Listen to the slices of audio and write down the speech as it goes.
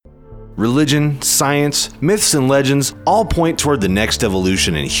Religion, science, myths, and legends all point toward the next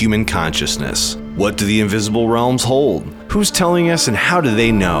evolution in human consciousness. What do the invisible realms hold? Who's telling us and how do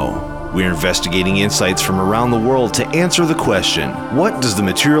they know? We're investigating insights from around the world to answer the question, what does the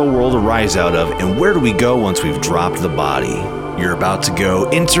material world arise out of and where do we go once we've dropped the body? You're about to go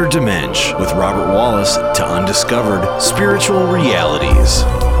interdimension with Robert Wallace to undiscovered spiritual realities.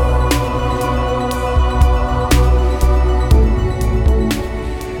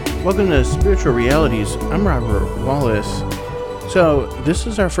 Welcome to Spiritual Realities. I'm Robert Wallace. So this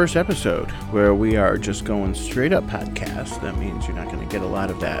is our first episode where we are just going straight up podcast. That means you're not going to get a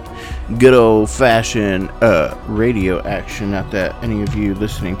lot of that good old fashioned radio action. Not that any of you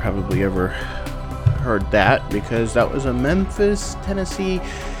listening probably ever heard that, because that was a Memphis, Tennessee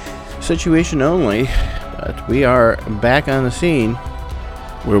situation only. But we are back on the scene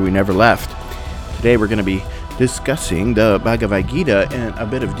where we never left. Today we're going to be discussing the Bhagavad Gita in a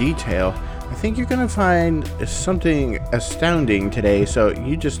bit of detail. I think you're going to find something astounding today, so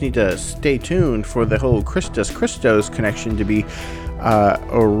you just need to stay tuned for the whole Christos connection to be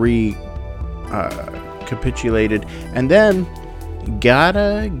recapitulated. And then,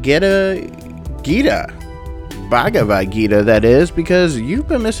 gotta get a Gita, Bhagavad Gita, that is, because you've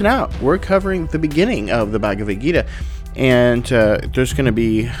been missing out. We're covering the beginning of the Bhagavad Gita, and there's going to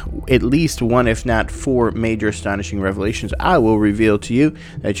be at least one, if not four, major astonishing revelations I will reveal to you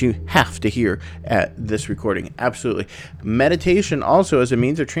that you have to hear at this recording. Absolutely. Meditation also as a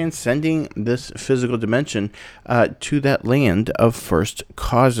means of transcending this physical dimension to that land of first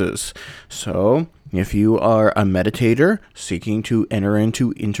causes. So if you are a meditator seeking to enter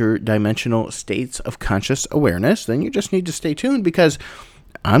into interdimensional states of conscious awareness, then you just need to stay tuned, because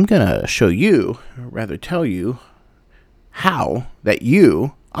I'm going to show you, or rather tell you, how that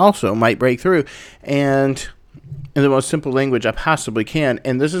you also might break through, and in the most simple language I possibly can.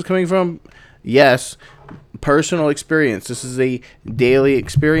 And this is coming from, yes, personal experience. This is a daily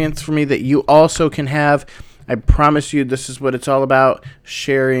experience for me that you also can have. I promise you, this is what it's all about,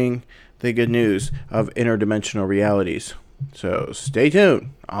 sharing the good news of interdimensional realities. So stay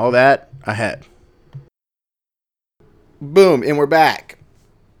tuned. All that ahead. Boom, and we're back.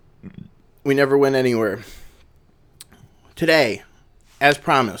 We never went anywhere. Today, as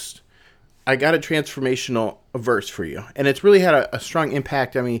promised, I got a transformational verse for you. And it's really had a strong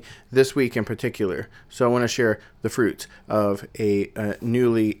impact on me this week in particular. So I want to share the fruits of a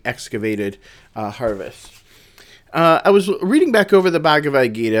newly excavated harvest. I was reading back over the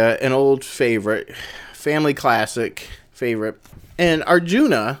Bhagavad Gita, an old favorite, family classic favorite. And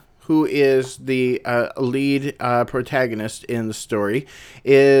Arjuna, who is the lead protagonist in the story,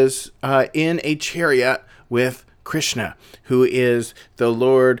 is in a chariot with Krishna, who is the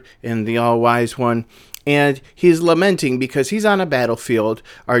Lord and the All-Wise One, and he's lamenting because he's on a battlefield,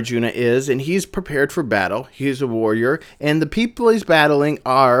 Arjuna is, and he's prepared for battle. He's a warrior, and the people he's battling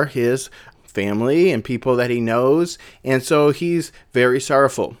are his family and people that he knows, and so he's very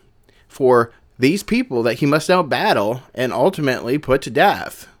sorrowful for these people that he must now battle and ultimately put to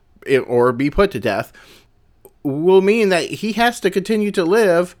death, or be put to death, will mean that he has to continue to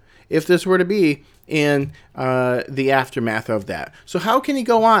live if this were to be in the aftermath of that. So how can he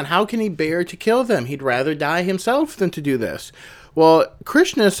go on? How can he bear to kill them? He'd rather die himself than to do this. Well,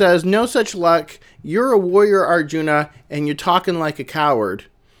 Krishna says, no such luck. You're a warrior, Arjuna, and you're talking like a coward.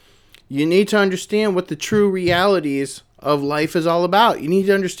 You need to understand what the true realities of life is all about. You need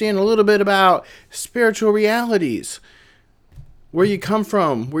to understand a little bit about spiritual realities. Where you come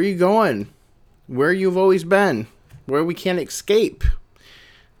from, where you going, where you've always been, where we can't escape.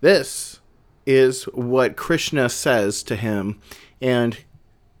 This is what Krishna says to him, and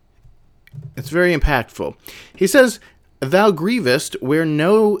it's very impactful. He says, thou grievest where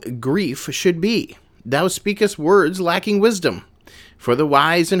no grief should be. Thou speakest words lacking wisdom. For the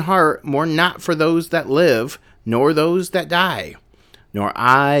wise in heart mourn not for those that live, nor those that die. Nor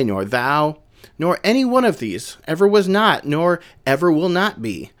I, nor thou, nor any one of these ever was not, nor ever will not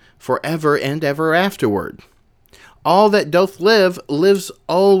be, forever and ever afterward. All that doth live, lives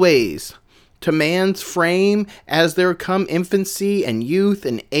always. To man's frame, as there come infancy and youth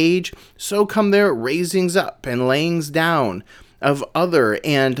and age, so come their raisings up and layings down of other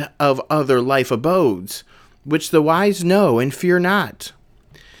life abodes, which the wise know and fear not.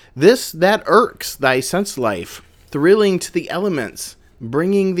 This that irks thy sense life, thrilling to the elements,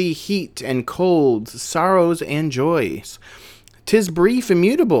 bringing thee heat and cold, sorrows and joys. 'Tis brief,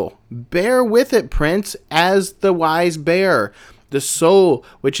 immutable. Bear with it, prince, as the wise bear. The soul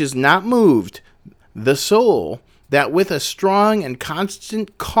which is not moved, the soul that with a strong and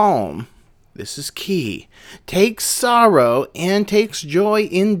constant calm this is key, takes sorrow and takes joy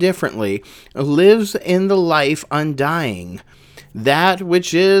indifferently, lives in the life undying. That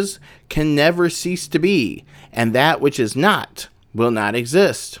which is can never cease to be, and that which is not will not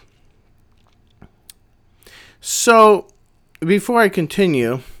exist. So, before I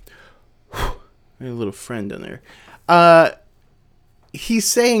continue, I have a little friend in there. He's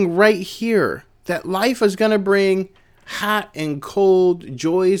saying right here that life is going to bring hot and cold,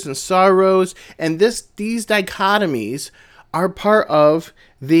 joys and sorrows, and these dichotomies are part of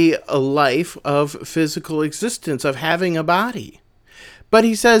the life of physical existence, of having a body. But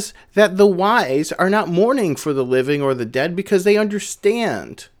he says that the wise are not mourning for the living or the dead because they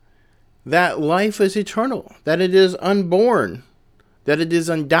understand that life is eternal, that it is unborn, that it is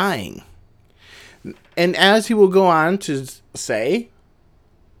undying. And as he will go on to say,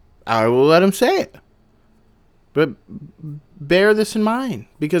 I will let him say it. But bear this in mind,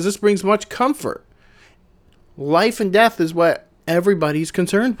 because this brings much comfort. Life and death is what everybody's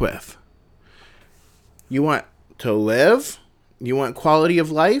concerned with. You want to live? You want quality of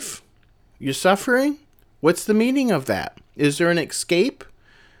life? You're suffering? What's the meaning of that? Is there an escape?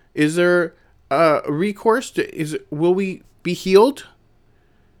 Is there a recourse? Will we be healed?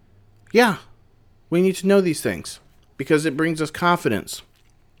 Yeah, we need to know these things because it brings us confidence.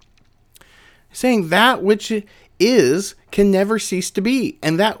 Saying that which is can never cease to be,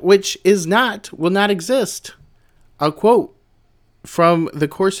 and that which is not will not exist. A quote from the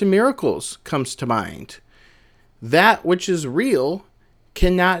Course in Miracles comes to mind. That which is real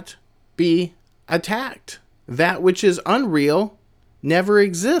cannot be attacked. That which is unreal never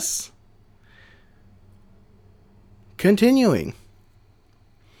exists. Continuing.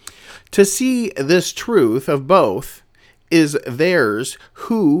 To see this truth of both is theirs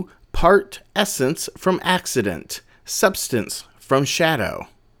who part essence from accident, substance from shadow.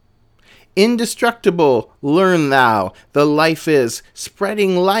 Indestructible, learn thou, the life is,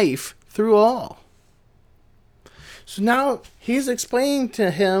 spreading life through all. So now he's explaining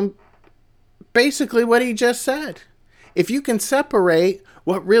to him basically what he just said. If you can separate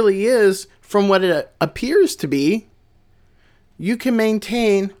what really is from what it appears to be, you can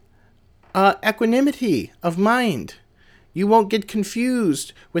maintain equanimity of mind. You won't get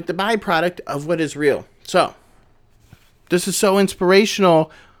confused with the byproduct of what is real. So, this is so inspirational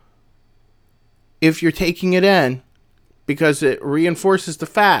if you're taking it in, because it reinforces the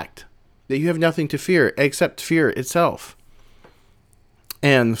fact that you have nothing to fear except fear itself.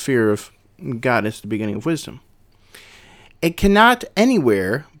 And the fear of God is the beginning of wisdom. It cannot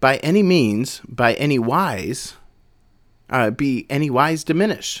anywhere, by any means, by any wise, be any wise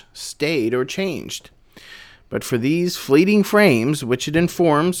diminished, stayed, or changed. But for these fleeting frames which it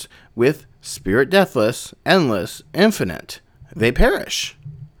informs with spirit deathless, endless, infinite, they perish.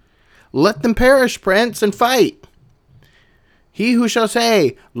 Let them perish, prince, and fight. He who shall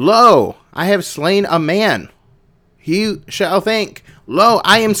say, Lo, I have slain a man, he shall think, Lo,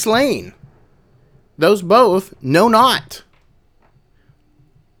 I am slain. Those both know not.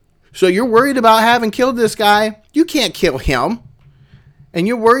 So you're worried about having killed this guy. You can't kill him. And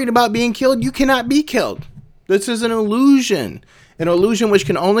you're worried about being killed. You cannot be killed. This is an illusion which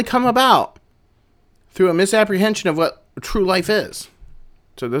can only come about through a misapprehension of what true life is.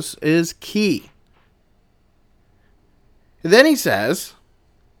 So this is key. Then he says,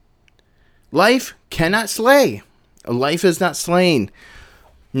 life cannot slay. Life is not slain.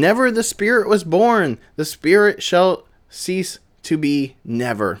 Never the spirit was born. The spirit shall cease to be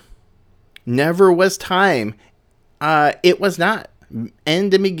never. Never was time. It was not.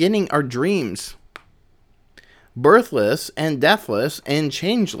 End and beginning are dreams. Birthless and deathless and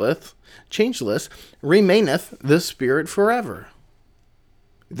changeless remaineth the spirit forever.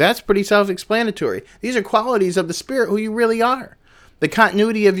 That's pretty self-explanatory. These are qualities of the spirit who you really are. The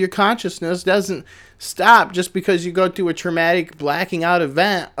continuity of your consciousness doesn't stop just because you go through a traumatic blacking out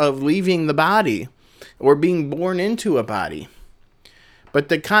event of leaving the body or being born into a body. But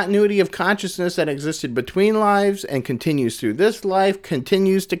the continuity of consciousness that existed between lives and continues through this life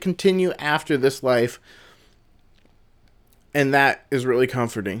continues to continue after this life. And that is really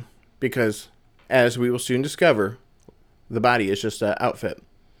comforting because, as we will soon discover, the body is just an outfit.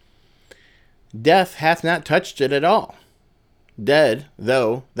 Death hath not touched it at all. Dead,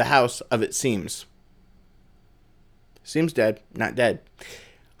 though the house of it seems. Seems dead, not dead.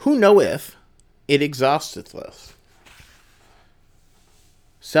 Who knoweth it exhausteth?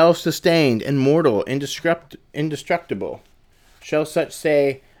 Self-sustained, immortal, indestructible. Shall such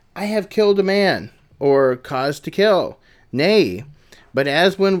say, I have killed a man, or caused to kill? Nay, but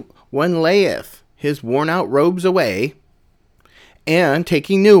as when one layeth his worn-out robes away, and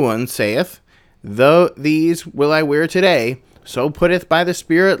taking new ones, saith, though these will I wear today, so putteth by the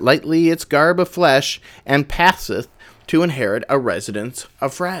Spirit lightly its garb of flesh, and passeth to inherit a residence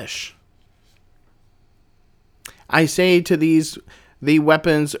afresh. I say to these, the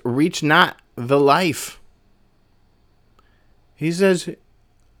weapons reach not the life. He says,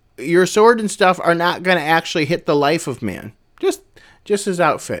 your sword and stuff are not going to actually hit the life of man. Just his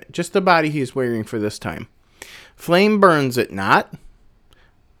outfit, just the body he's wearing for this time. Flame burns it not.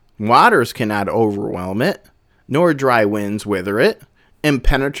 Waters cannot overwhelm it, nor dry winds wither it.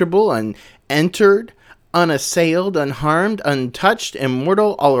 Impenetrable, unentered, unassailed, unharmed, untouched,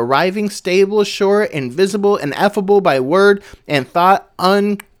 immortal, all arriving, stable, sure, invisible, ineffable by word and thought,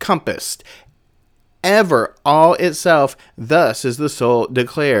 uncompassed. Ever all itself, thus is the soul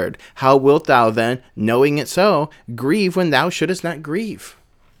declared. How wilt thou then, knowing it so, grieve when thou shouldest not grieve?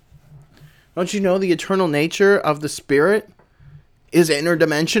 Don't you know the eternal nature of the Spirit is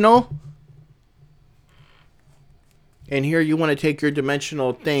interdimensional? And here you want to take your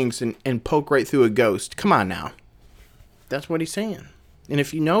dimensional things and poke right through a ghost. Come on now. That's what he's saying. And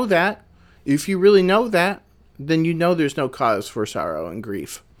if you know that, if you really know that, then you know there's no cause for sorrow and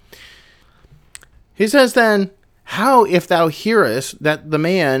grief. He says then, how if thou hearest that the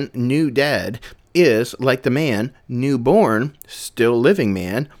man new dead is like the man new born, still living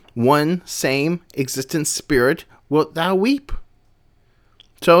man, one same existent spirit, wilt thou weep?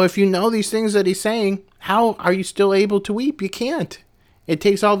 So if you know these things that he's saying, how are you still able to weep? You can't. It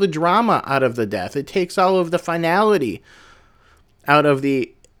takes all the drama out of the death. It takes all of the finality out of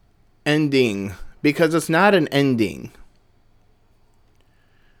the ending, because it's not an ending.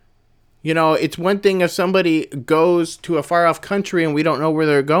 You know, it's one thing if somebody goes to a far off country and we don't know where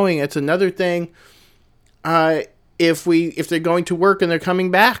they're going. It's another thing if they're going to work and they're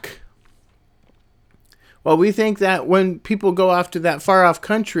coming back. Well, we think that when people go off to that far off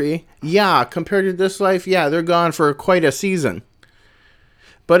country, yeah, compared to this life, yeah, they're gone for quite a season.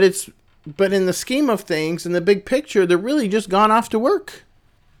 But in the scheme of things, in the big picture, they're really just gone off to work.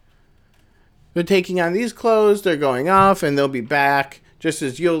 They're taking on these clothes, they're going off, and they'll be back. Just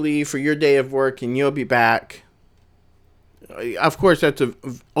as you'll leave for your day of work and you'll be back. Of course, that's an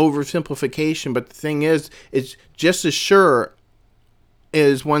oversimplification, but the thing is, it's just as sure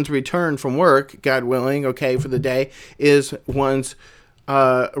as one's return from work, God willing, okay, for the day, is one's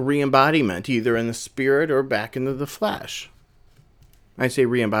re-embodiment, either in the spirit or back into the flesh. I say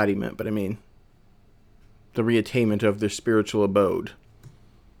re-embodiment, but I mean the reattainment of their spiritual abode.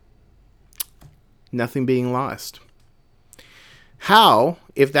 Nothing being lost. How,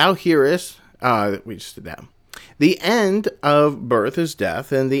 if thou hearest, we just did that. The end of birth is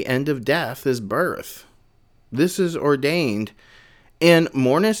death, and the end of death is birth. This is ordained. And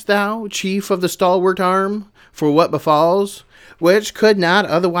mournest thou, chief of the stalwart arm, for what befalls, which could not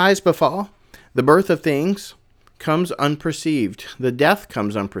otherwise befall? The birth of things comes unperceived. The death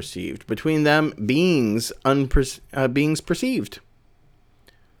comes unperceived. Between them, beings perceived.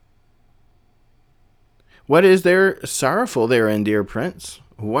 What is there sorrowful therein, dear prince?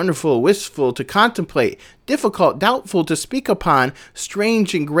 Wonderful, wistful to contemplate, difficult, doubtful to speak upon,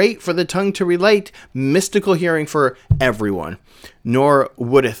 strange and great for the tongue to relate, mystical hearing for everyone. Nor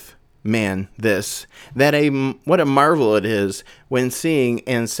wouldeth man this, what a marvel it is when seeing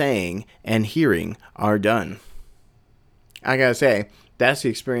and saying and hearing are done. I gotta say, that's the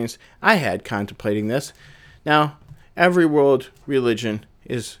experience I had contemplating this. Now, every world religion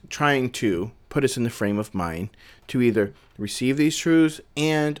is trying to put us in the frame of mind to either receive these truths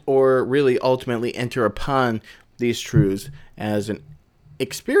and or really ultimately enter upon these truths as an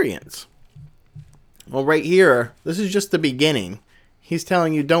experience. Well, right here, this is just the beginning. He's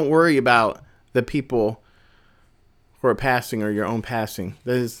telling you don't worry about the people who are passing or your own passing.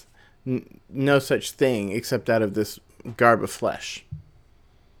 There's no such thing except out of this garb of flesh.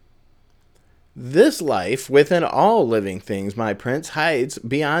 This life within all living things, my prince, hides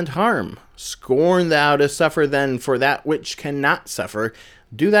beyond harm. Scorn thou to suffer then for that which cannot suffer.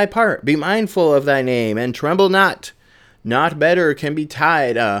 Do thy part, be mindful of thy name, and tremble not. Not better can be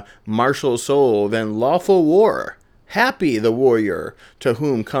tied a martial soul than lawful war. Happy the warrior to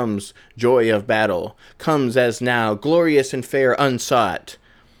whom comes joy of battle, comes as now glorious and fair unsought,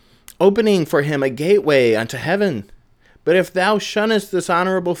 opening for him a gateway unto heaven. But if thou shunnest this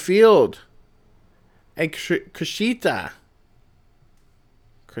honorable field, Krishita,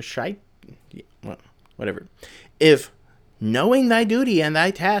 whatever. If knowing thy duty and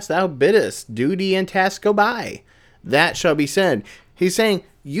thy task thou biddest duty and task go by, that shall be sin. He's saying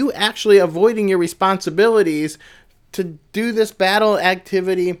you actually avoiding your responsibilities to do this battle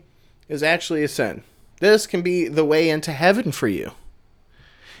activity is actually a sin. This can be the way into heaven for you.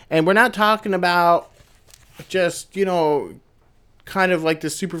 And we're not talking about just, kind of like the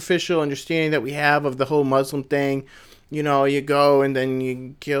superficial understanding that we have of the whole Muslim thing. You go and then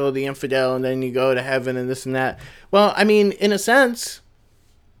you kill the infidel and then you go to heaven and this and that. Well, I mean, in a sense,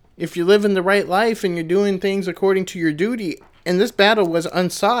 if you're living the right life and you're doing things according to your duty, and this battle was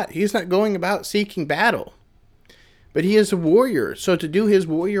unsought, he's not going about seeking battle. But he is a warrior, so to do his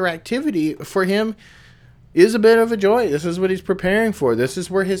warrior activity for him is a bit of a joy. This is what he's preparing for. This is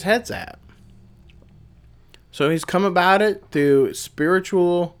where his head's at. So he's come about it through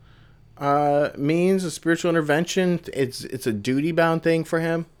spiritual means, a spiritual intervention. It's a duty-bound thing for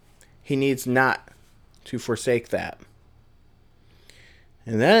him. He needs not to forsake that.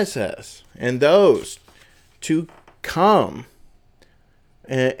 And then it says, and those to come,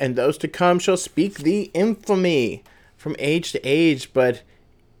 and those to come shall speak the infamy from age to age, but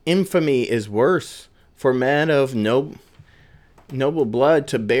infamy is worse for men of noble blood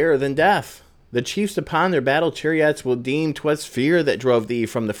to bear than death. The chiefs upon their battle chariots will deem 'twas fear that drove thee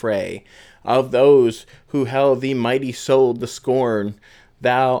from the fray. Of those who held thee mighty souled to scorn,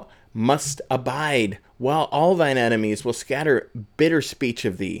 thou must abide, while all thine enemies will scatter bitter speech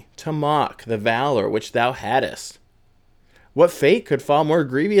of thee, to mock the valor which thou hadst. What fate could fall more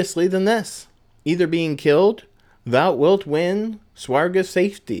grievously than this? Either being killed, thou wilt win Swarga's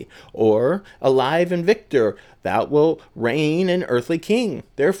safety, or, alive and victor, thou wilt reign an earthly king.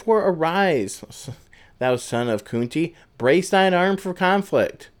 Therefore arise, thou son of Kunti, brace thine arm for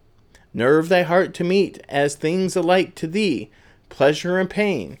conflict. Nerve thy heart to meet as things alike to thee, pleasure and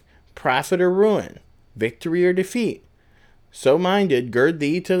pain, profit or ruin, victory or defeat. So minded, gird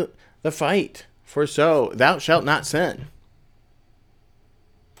thee to the fight, for so thou shalt not sin.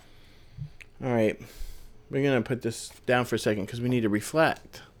 All right. We're going to put this down for a second because we need to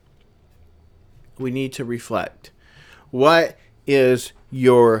reflect. We need to reflect. What is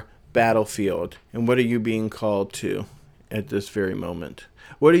your battlefield? And what are you being called to at this very moment?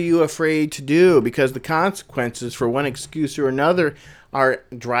 What are you afraid to do? Because the consequences for one excuse or another are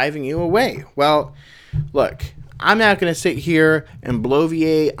driving you away. Well, look, I'm not going to sit here and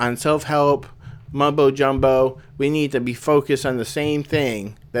bloviate on self-help, mumbo jumbo. We need to be focused on the same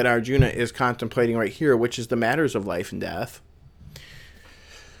thing that Arjuna is contemplating right here, which is the matters of life and death.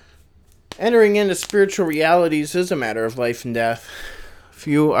 Entering into spiritual realities is a matter of life and death. If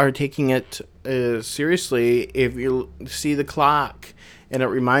you are taking it seriously, if you see the clock and it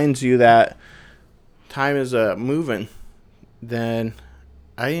reminds you that time is moving, then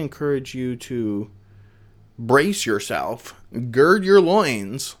I encourage you to brace yourself, gird your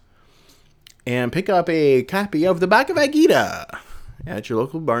loins, and pick up a copy of the Bhagavad Gita at your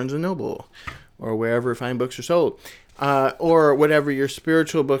local Barnes & Noble or wherever fine books are sold, or whatever your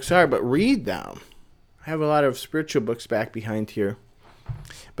spiritual books are, but read them. I have a lot of spiritual books back behind here,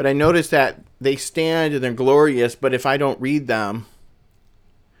 but I notice that they stand and they're glorious, but if I don't read them,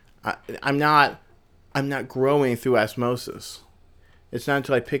 I'm not growing through osmosis. It's not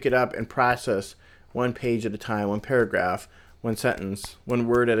until I pick it up and process one page at a time, one paragraph, one sentence, one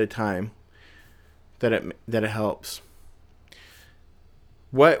word at a time, that it helps.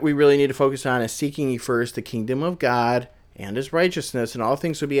 What we really need to focus on is seeking ye first the kingdom of God and his righteousness, and all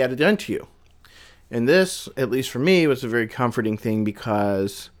things will be added unto you. And this, at least for me, was a very comforting thing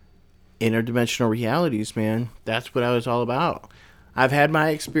because interdimensional realities, man, that's what I was all about. I've had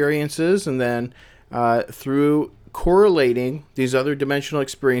my experiences, and then through correlating these other dimensional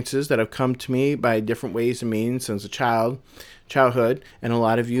experiences that have come to me by different ways and means since childhood, and a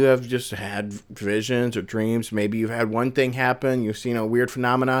lot of you have just had visions or dreams. Maybe you've had one thing happen, you've seen a weird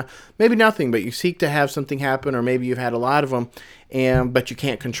phenomena, maybe nothing, but you seek to have something happen, or maybe you've had a lot of them, but you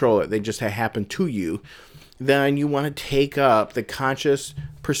can't control it. They just happen to you. Then you want to take up the conscious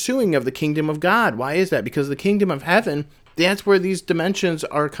pursuing of the kingdom of God. Why is that? Because the kingdom of heaven, that's where these dimensions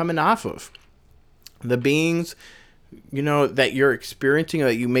are coming off of. The beings, that you're experiencing,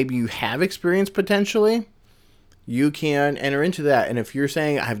 that you have experienced potentially, you can enter into that. And if you're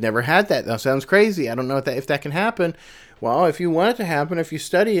saying, I've never had that, that sounds crazy, I don't know if that can happen. Well, if you want it to happen, if you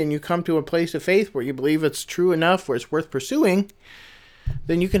study and you come to a place of faith where you believe it's true enough where it's worth pursuing,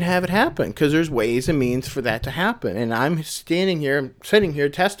 then you can have it happen, because there's ways and means for that to happen. And I'm sitting here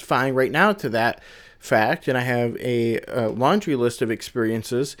testifying right now to that fact, and I have a laundry list of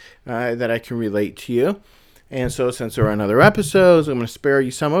experiences that I can relate to you. And so since there are other episodes, I'm going to spare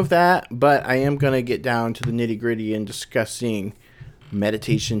you some of that, but I am going to get down to the nitty-gritty and discussing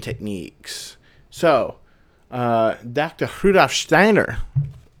meditation techniques. So, Dr. Rudolf Steiner,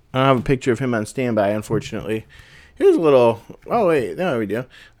 I don't have a picture of him on standby, unfortunately. Here's a little, oh wait, there we do.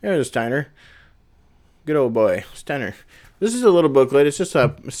 There's Steiner. Good old boy, Steiner. This is a little booklet. It's just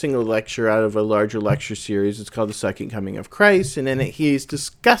a single lecture out of a larger lecture series. It's called The Second Coming of Christ. And in it, he's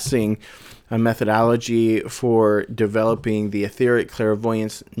discussing a methodology for developing the etheric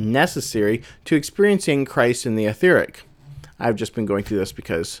clairvoyance necessary to experiencing Christ in the etheric. I've just been going through this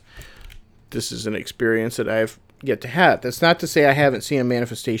because this is an experience that I've yet to have. That's not to say I haven't seen a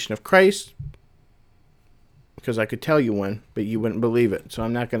manifestation of Christ, because I could tell you one, but you wouldn't believe it. So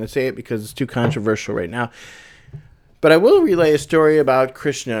I'm not going to say it because it's too controversial right now. But I will relay a story about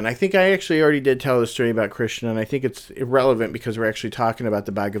Krishna, and I think I actually already did tell the story about Krishna, and I think it's irrelevant because we're actually talking about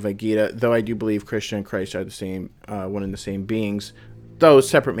the Bhagavad Gita, though I do believe Krishna and Christ are the same, one and the same beings, though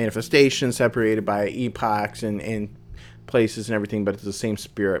separate manifestations, separated by epochs and places and everything, but it's the same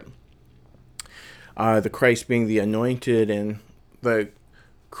spirit. The Christ being the anointed, and the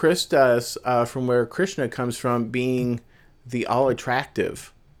Christus, from where Krishna comes from, being the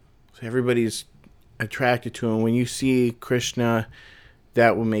all-attractive. So everybody's attracted to him. When you see Krishna,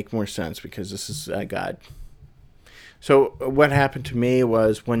 that will make more sense because this is God. So what happened to me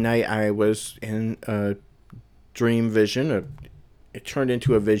was one night I was in a dream vision. It turned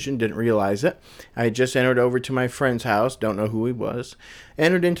into a vision, didn't realize it. I had just entered over to my friend's house, don't know who he was.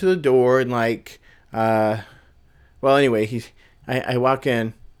 Entered into the door and I walk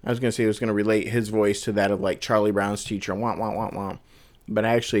in. I was going to say I was going to relate his voice to that of like Charlie Brown's teacher, wah, wah, wah, wah. But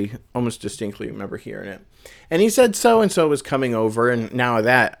I actually almost distinctly remember hearing it. And he said so-and-so was coming over, and now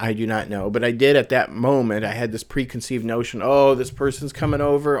that I do not know. But I did at that moment, I had this preconceived notion, oh, this person's coming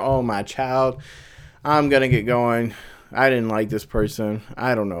over, oh, my child, I'm going to get going. I didn't like this person.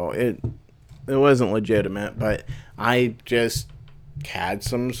 I don't know. It wasn't legitimate, but I just had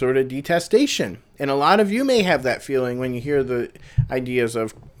some sort of detestation. And a lot of you may have that feeling when you hear the ideas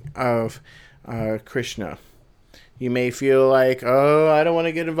of Krishna. You may feel like, oh, I don't want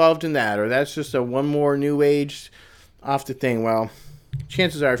to get involved in that, or that's just a one more new age off the thing. Well,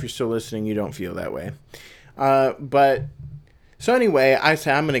 chances are if you're still listening, you don't feel that way. So anyway, I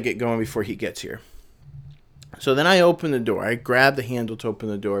said, I'm going to get going before he gets here. So then I open the door. I grab the handle to open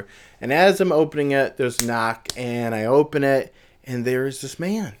the door. And as I'm opening it, there's a knock, and I open it, and there is this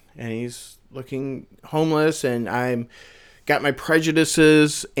man. And he's looking homeless, and I'm got my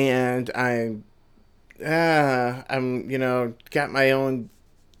prejudices, and I'm got my own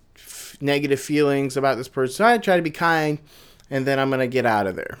negative feelings about this person. So I try to be kind, and then I'm going to get out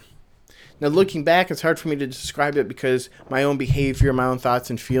of there. Now, looking back, it's hard for me to describe it because my own behavior, my own thoughts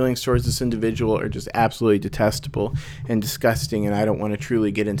and feelings towards this individual are just absolutely detestable and disgusting, and I don't want to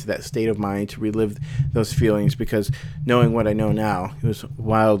truly get into that state of mind to relive those feelings because knowing what I know now, it was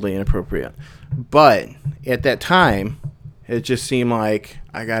wildly inappropriate. But at that time, it just seemed like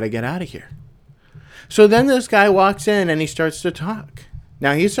I got to get out of here. So then this guy walks in and he starts to talk.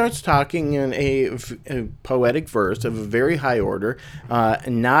 Now he starts talking in a poetic verse of a very high order,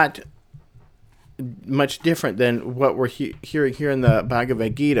 not much different than what we're hearing here in the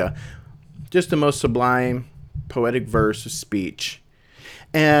Bhagavad Gita. Just the most sublime poetic verse of speech.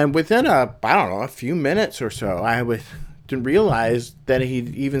 And within a few minutes or so, I didn't realize that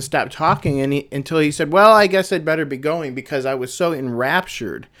he'd even stopped talking until he said, well, I guess I'd better be going, because I was so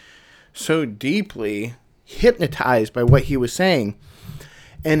enraptured, so deeply hypnotized by what he was saying.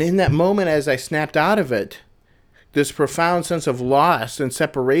 And in that moment, as I snapped out of it, this profound sense of loss and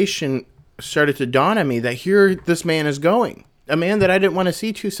separation started to dawn on me, that here this man is going. A man that I didn't want to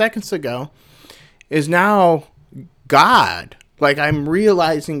see 2 seconds ago is now God. Like, I'm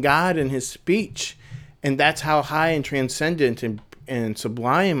realizing God in his speech. And that's how high and transcendent and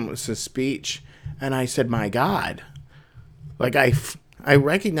sublime was his speech. And I said, my God. Like, I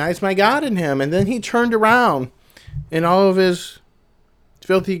recognized my God in him. And then he turned around in all of his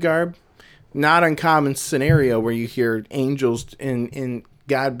filthy garb. Not uncommon scenario where you hear angels and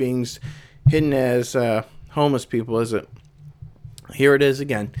God beings hidden as homeless people, is it? Here it is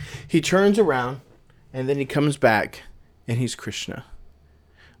again. He turns around and then he comes back and he's Krishna.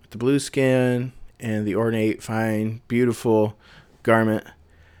 With the blue skin and the ornate, fine, beautiful garment.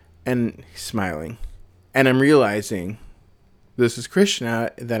 And he's smiling. And I'm realizing this is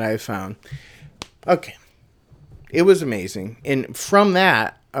Krishna that I found. Okay. It was amazing. And from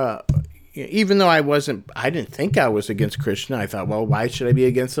that, even though I didn't think I was against Krishna. I thought, well, why should I be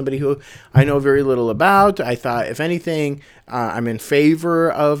against somebody who I know very little about? I thought, if anything, I'm in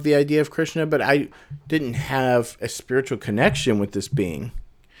favor of the idea of Krishna, but I didn't have a spiritual connection with this being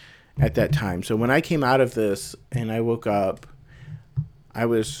at that time. So when I came out of this and I woke up, I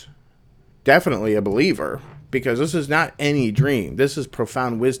was definitely a believer, because this is not any dream. This is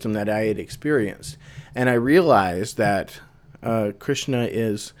profound wisdom that I had experienced. And I realized that Krishna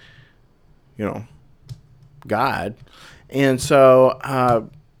is, God. And so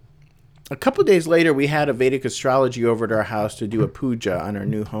a couple of days later, we had a Vedic astrology over at our house to do a puja on our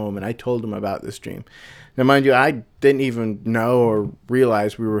new home, and I told him about this dream. Now, mind you, I didn't even know or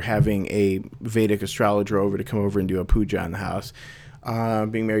realize we were having a Vedic astrologer over to come over and do a puja on the house.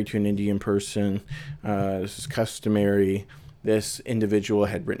 Being married to an Indian person, this is customary. This individual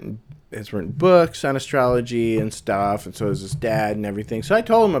has written books on astrology and stuff, and so is his dad and everything. So I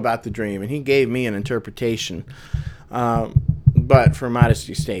told him about the dream, and he gave me an interpretation. But for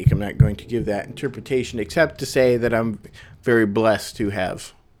modesty's sake, I'm not going to give that interpretation, except to say that I'm very blessed to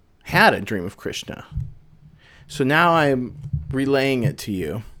have had a dream of Krishna. So now I'm relaying it to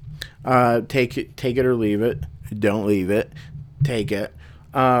you. Take it or leave it. Don't leave it. Take it.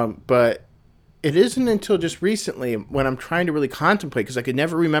 But it isn't until just recently when I'm trying to really contemplate, because I could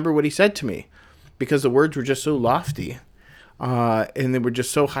never remember what he said to me, because the words were just so lofty. And they were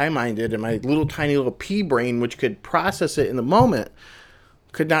just so high-minded, and my little tiny little pea brain, which could process it in the moment,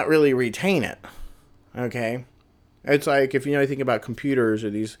 could not really retain it. Okay? It's like if you know anything about computers or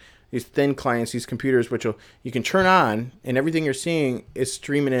these thin clients, these computers which you can turn on, and everything you're seeing is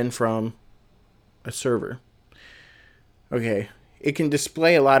streaming in from a server. Okay? It can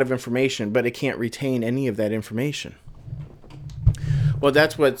display a lot of information, but it can't retain any of that information. Well,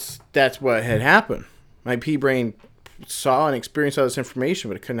 that's what had happened. My pea brain saw and experienced all this information,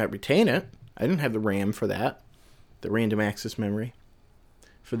 but it could not retain it. I didn't have the RAM for that, the random access memory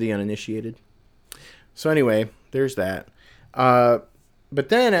for the uninitiated. So anyway, there's that. But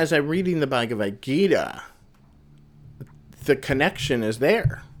then as I'm reading the Bhagavad Gita, the connection is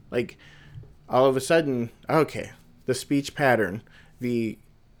there. Like, all of a sudden, okay, the speech pattern, the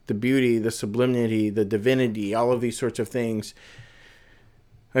beauty, the sublimity, the divinity, all of these sorts of things,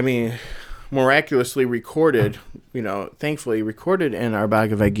 I mean, miraculously recorded, thankfully recorded in our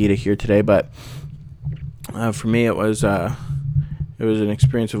Bhagavad Gita here today. But for me, it was an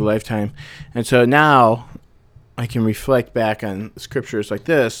experience of a lifetime. And so now I can reflect back on scriptures like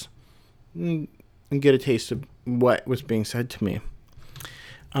this and get a taste of what was being said to me,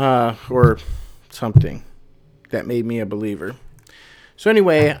 or something that made me a believer. So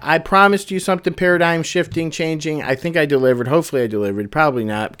anyway, I promised you something paradigm shifting, changing. I think I delivered. Hopefully I delivered. Probably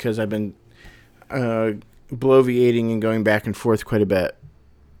not, because I've been bloviating and going back and forth quite a bit.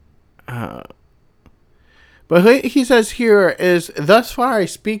 But he says here is, thus far I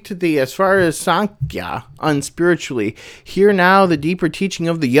speak to thee as far as Sankhya, unspiritually. Hear now the deeper teaching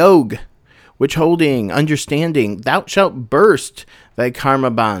of the Yog, which holding, understanding, thou shalt burst thy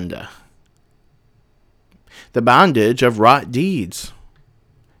karma bandha, the bondage of wrought deeds.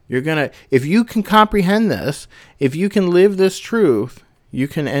 If you can comprehend this, if you can live this truth, you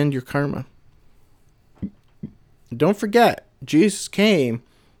can end your karma. Don't forget, Jesus came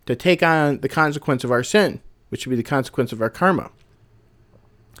to take on the consequence of our sin, which would be the consequence of our karma.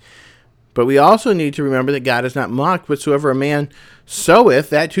 But we also need to remember that God is not mocked. Whatsoever a man soweth,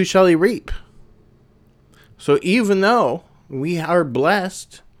 that too shall he reap. So even though we are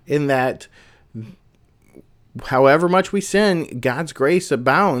blessed in that however much we sin, God's grace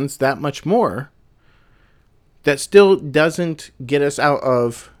abounds that much more, that still doesn't get us out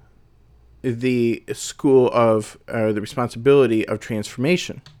of the school of the responsibility of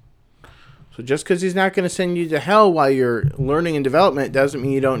transformation. So just because he's not going to send you to hell while you're learning and development doesn't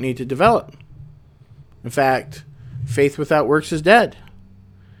mean you don't need to develop. In fact, faith without works is dead.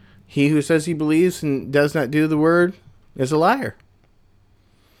 He who says he believes and does not do the word is a liar.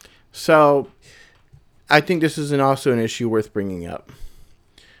 So I think this is also an issue worth bringing up.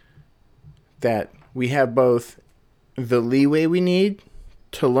 That we have both the leeway we need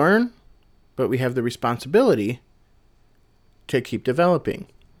to learn, but we have the responsibility to keep developing.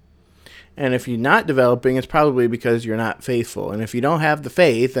 And if you're not developing, it's probably because you're not faithful. And if you don't have the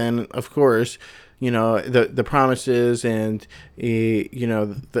faith, then of course, the promises and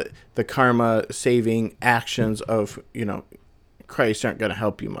the karma saving actions of Christ aren't going to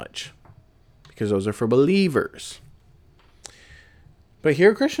help you much, because those are for believers. But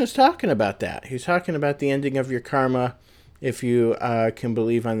here Krishna is talking about that. He's talking about the ending of your karma if you can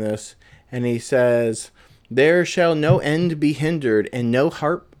believe on this. And he says, there shall no end be hindered, and no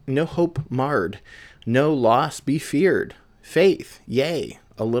hope marred, no loss be feared. Faith, yea,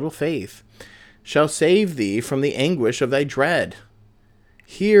 a little faith, shall save thee from the anguish of thy dread.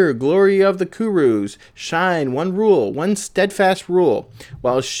 Here, glory of the Kurus, shine one rule, one steadfast rule,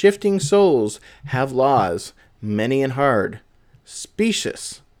 while shifting souls have laws, many and hard.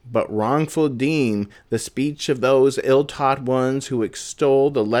 Specious, but wrongful deem the speech of those ill-taught ones who extol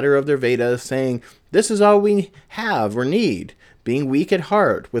the letter of their Vedas, saying, this is all we have or need, being weak at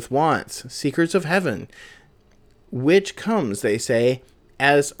heart, with wants, seekers of heaven. which comes, they say,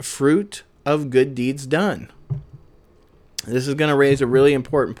 as fruit of good deeds done. This is going to raise a really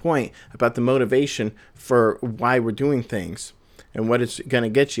important point about the motivation for why we're doing things and what it's going to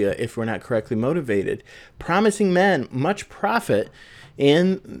get you if we're not correctly motivated. Promising men much profit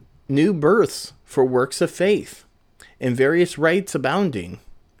in new births for works of faith, and various rites abounding,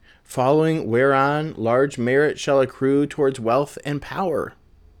 following whereon large merit shall accrue towards wealth and power.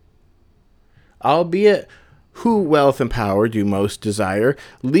 Albeit who wealth and power do most desire,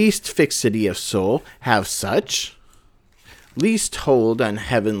 least fixity of soul have such, least hold on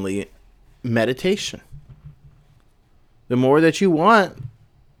heavenly meditation. The more that you want,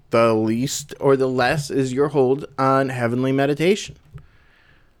 the least or the less is your hold on heavenly meditation.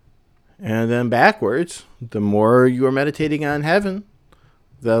 And then backwards, the more you are meditating on heaven,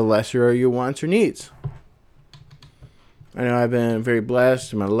 the lesser are your wants or needs. I know I've been very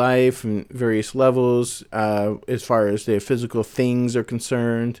blessed in my life in various levels as far as the physical things are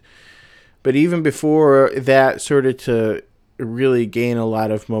concerned. But even before that started to really gain a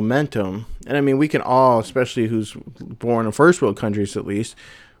lot of momentum, and I mean, we can all, especially who's born in first world countries at least,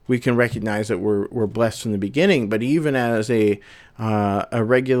 we can recognize that we're blessed from the beginning. But even as a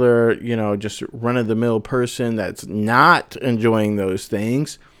regular, just run-of-the-mill person that's not enjoying those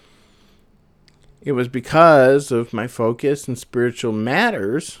things, it was because of my focus in spiritual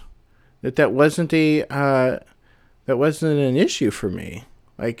matters that wasn't an issue for me.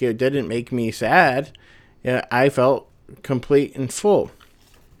 Like, it didn't make me sad. I felt complete and full,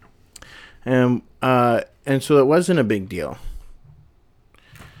 and so it wasn't a big deal.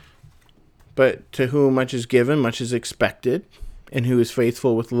 But to whom much is given, much is expected, and who is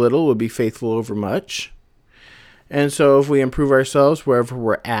faithful with little will be faithful over much. And so if we improve ourselves wherever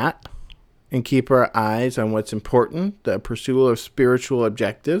we're at and keep our eyes on what's important, the pursuit of spiritual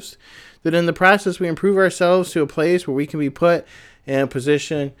objectives, that in the process we improve ourselves to a place where we can be put in a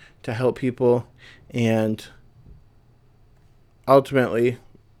position to help people and ultimately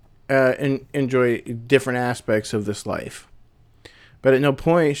enjoy different aspects of this life. But at no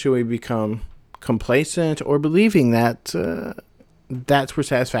point should we become complacent or believing that that's where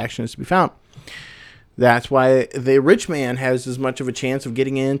satisfaction is to be found. That's why the rich man has as much of a chance of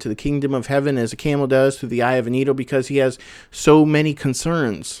getting into the kingdom of heaven as a camel does through the eye of a needle, because he has so many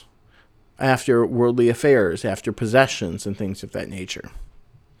concerns after worldly affairs, after possessions and things of that nature.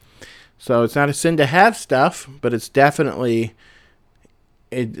 So it's not a sin to have stuff, but it's definitely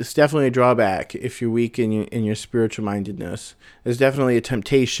a drawback if you're weak in your spiritual mindedness. There's definitely a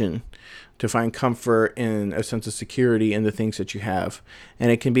temptation to find comfort and a sense of security in the things that you have.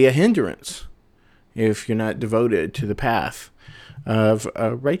 And it can be a hindrance if you're not devoted to the path of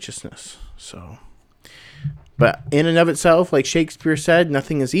righteousness. But in and of itself, like Shakespeare said,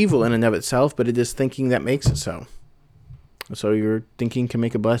 nothing is evil in and of itself, but it is thinking that makes it so. So your thinking can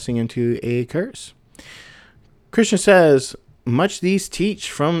make a blessing into a curse. Krishna says, much these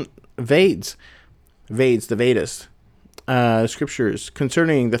teach from Veds, the Vedas, scriptures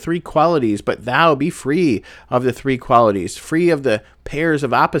concerning the three qualities, but thou be free of the three qualities, free of the pairs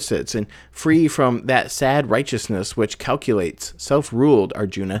of opposites, and free from that sad righteousness which calculates, self-ruled,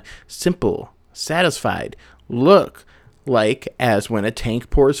 Arjuna, simple, satisfied, look like as when a tank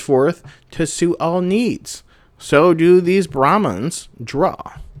pours forth to suit all needs. So do these Brahmins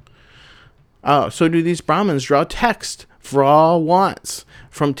draw. Text for all wants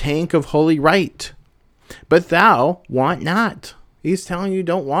from tank of holy right. But thou want not. He's telling you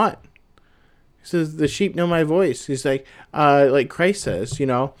don't want. He says, the sheep know my voice. He's like Christ says,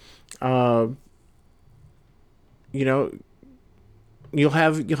 you'll have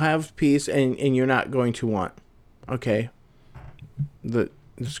peace and you're not going to want. Okay. The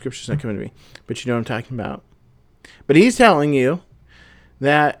scripture's not coming to me, but you know what I'm talking about. But he's telling you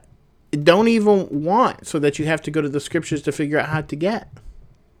that don't even want, so that you have to go to the scriptures to figure out how to get.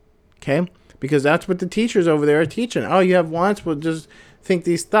 Okay? Because that's what the teachers over there are teaching. Oh, you have wants? Well, just think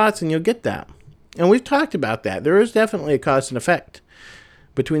these thoughts and you'll get that. And we've talked about that. There is definitely a cause and effect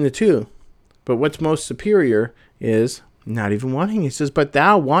between the two. But what's most superior is not even wanting. He says, but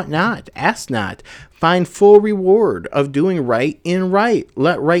thou want not, ask not, find full reward of doing right in right.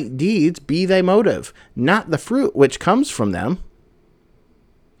 Let right deeds be thy motive, not the fruit which comes from them.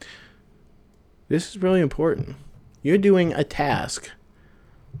 This is really important. You're doing a task.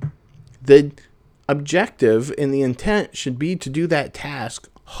 The objective and the intent should be to do that task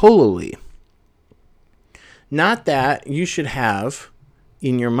holily. Not that you should have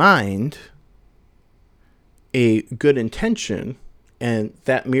in your mind a good intention and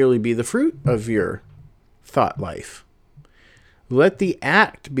that merely be the fruit of your thought life. Let the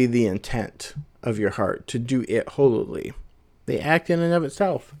act be the intent of your heart to do it holily. The act in and of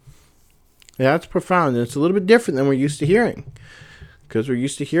itself. That's profound, and it's a little bit different than we're used to hearing. Because we're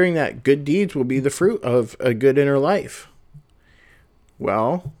used to hearing that good deeds will be the fruit of a good inner life.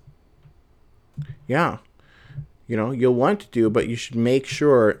 Well, yeah. You'll want to do, but you should make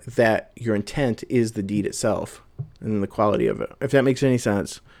sure that your intent is the deed itself and the quality of it. If that makes any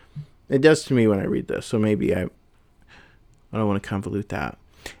sense. It does to me when I read this, so maybe I don't want to convolute that.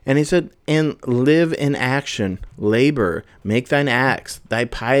 And he said, and live in action, labor, make thine acts, thy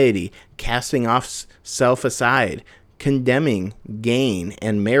piety, casting off self aside, condemning gain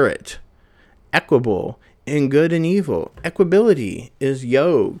and merit, equable in good and evil. Equability is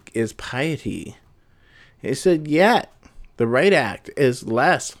yoke, is piety. He said, yet the right act is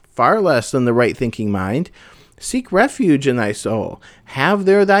less, far less than the right thinking mind. Seek refuge in thy soul. Have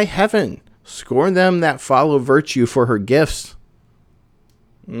there thy heaven. Scorn them that follow virtue for her gifts.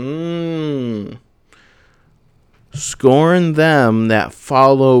 Scorn them that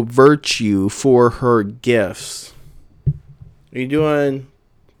follow virtue for her gifts. Are you doing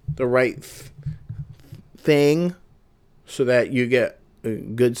the right thing so that you get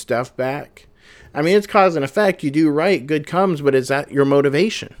good stuff back? I mean, it's cause and effect. You do right, good comes, but is that your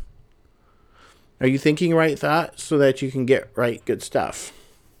motivation? Are you thinking right thoughts so that you can get right, good stuff?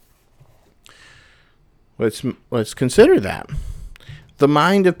 Let's consider that. The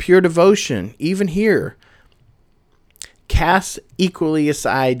mind of pure devotion, even here, casts equally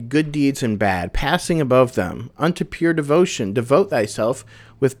aside good deeds and bad, passing above them. Unto pure devotion, devote thyself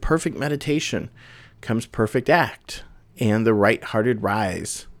with perfect meditation. Comes perfect act, and the right-hearted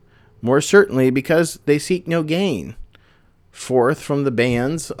rise. More certainly because they seek no gain. Forth from the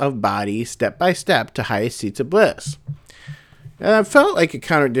bands of body, step by step, to highest seats of bliss. And I felt like it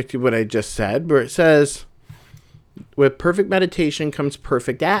contradicted what I just said, where it says, with perfect meditation comes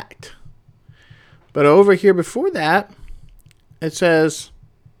perfect act. But over here before that, it says,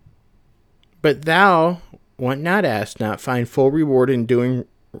 but thou want not, ask not, find full reward in doing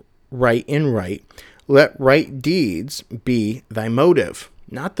right in right. Let right deeds be thy motive,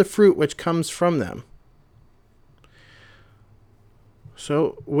 not the fruit which comes from them.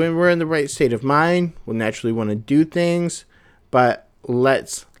 So when we're in the right state of mind, we'll naturally want to do things, but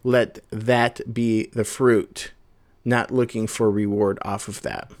let's let that be the fruit, not looking for reward off of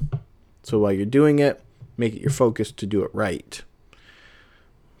that. So while you're doing it, make it your focus to do it right.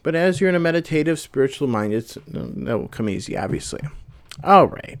 But as you're in a meditative, spiritual mind, that will come easy, obviously. All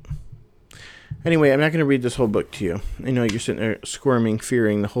right. Anyway, I'm not going to read this whole book to you. I know you're sitting there squirming,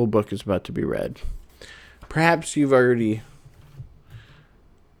 fearing the whole book is about to be read. Perhaps you've already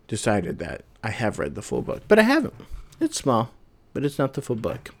decided that I have read the full book, but I haven't. It's small, but it's not the full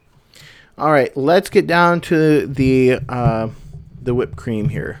book. All right, let's get down to the whipped cream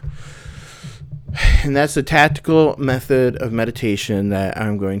here. And that's the tactical method of meditation that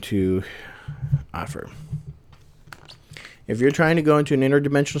I'm going to offer. If you're trying to go into an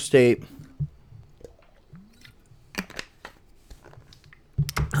interdimensional state,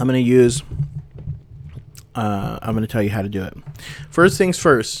 I'm going to tell you how to do it. First things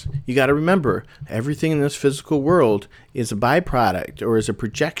first, you got to remember, everything in this physical world is a byproduct or is a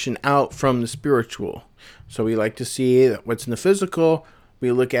projection out from the spiritual. So we like to see that what's in the physical,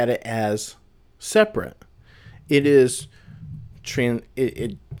 we look at it as separate. It is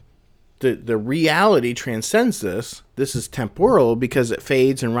the reality transcends this. This is temporal because it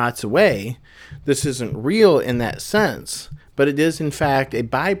fades and rots away. This isn't real in that sense, but it is in fact a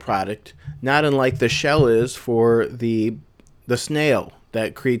byproduct, not unlike the shell is for the snail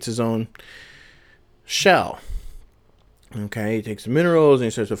that creates his own shell. Okay, he takes the minerals and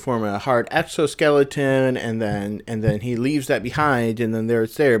he starts to form a hard exoskeleton, and then he leaves that behind, and then there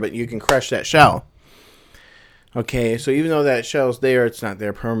it's there, but you can crush that shell. Okay, so even though that shell's there, it's not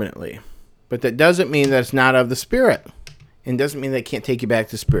there permanently. But that doesn't mean that it's not of the spirit, and doesn't mean that it can't take you back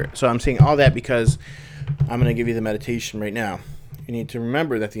to spirit. So I'm saying all that because I'm going to give you the meditation right now. You need to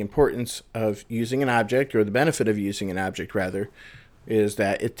remember that the importance of using an object, or the benefit of using an object rather, is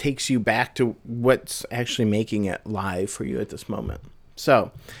that it takes you back to what's actually making it live for you at this moment.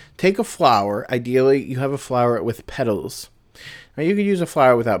 So take a flower. Ideally, you have a flower with petals. Now, you could use a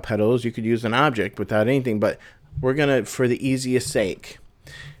flower without petals. You could use an object without anything, but we're going to, for the easiest sake.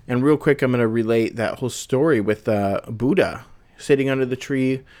 And real quick, I'm going to relate that whole story with Buddha sitting under the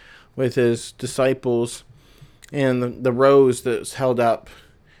tree with his disciples, and the rose that's held up,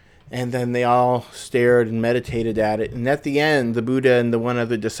 and then they all stared and meditated at it. And at the end, the Buddha and the one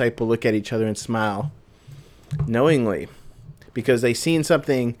other disciple look at each other and smile knowingly, because they seen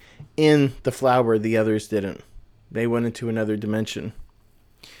something in the flower the others didn't. They went into another dimension.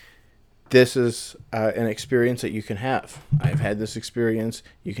 This is an experience that you can have. I've had this experience.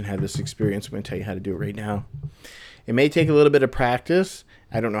 You can have this experience. I'm going to tell you how to do it right now. It may take a little bit of practice.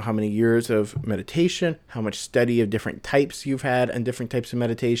 I don't know how many years of meditation, how much study of different types you've had and different types of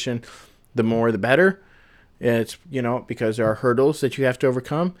meditation. The more, the better. It's, because there are hurdles that you have to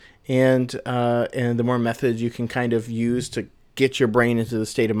overcome, and the more methods you can kind of use to get your brain into the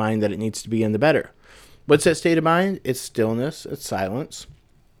state of mind that it needs to be in, the better. What's that state of mind? It's stillness. It's silence.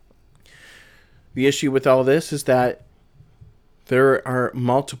 The issue with all this is that there are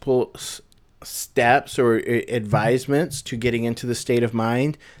multiple steps or advisements to getting into the state of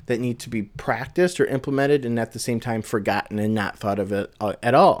mind that need to be practiced or implemented, and at the same time forgotten and not thought of it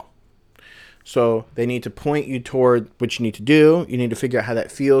at all. So they need to point you toward what you need to do. You need to figure out how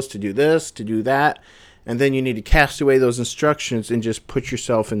that feels to do this, to do that. And then you need to cast away those instructions and just put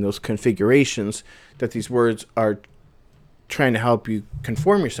yourself in those configurations that these words are trying to help you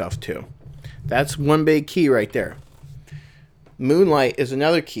conform yourself to. That's one big key right there. Moonlight is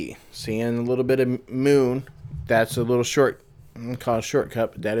another key. Seeing a little bit of moon, that's a little I'm call it a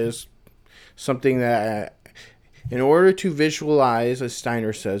shortcut, but that is something that, in order to visualize, as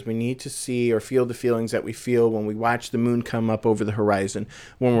Steiner says, we need to see or feel the feelings that we feel when we watch the moon come up over the horizon,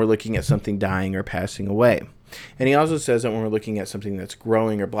 when we're looking at something dying or passing away. And he also says that when we're looking at something that's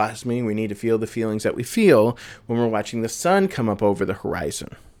growing or blossoming, we need to feel the feelings that we feel when we're watching the sun come up over the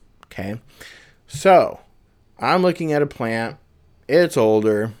horizon. Okay? So, I'm looking at a plant. It's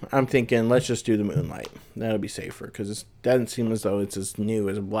older. I'm thinking, let's just do the moonlight. That'll be safer because it doesn't seem as though it's as new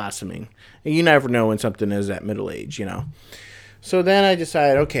as blossoming. And you never know when something is at middle age, So then I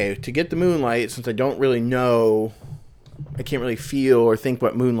decided, okay, to get the moonlight, since I don't really know, I can't really feel or think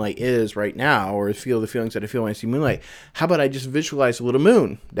what moonlight is right now, or feel the feelings that I feel when I see moonlight. How about I just visualize a little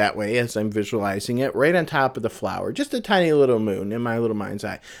moon? That way, as I'm visualizing it, right on top of the flower, just a tiny little moon in my little mind's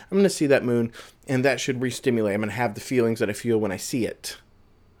eye. I'm going to see that moon, and that should re-stimulate. I'm going to have the feelings that I feel when I see it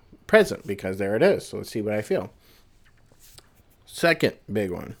present, because there it is. So let's see what I feel. Second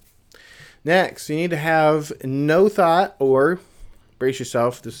big one. Next, you need to have no thought, or brace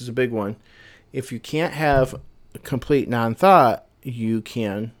yourself, this is a big one. If you can't have complete non-thought, you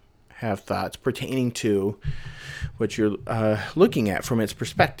can have thoughts pertaining to what you're looking at from its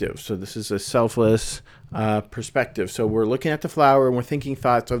perspective. So this is a selfless perspective. So we're looking at the flower and we're thinking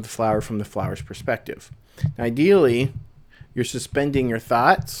thoughts of the flower from the flower's perspective. Now, ideally, you're suspending your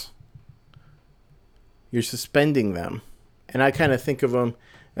thoughts. You're suspending them. And I kind of think of them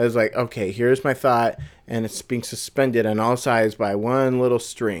as like, okay, here's my thought, and it's being suspended on all sides by one little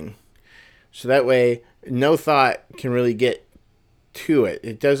string. So that way, no thought can really get to it.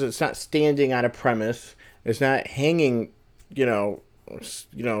 It's not standing on a premise. It's not hanging,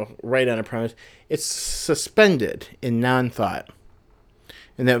 right on a premise. It's suspended in non-thought.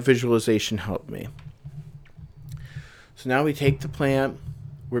 And that visualization helped me. So now we take the plant,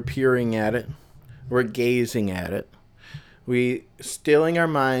 we're peering at it, we're gazing at it. We stilling our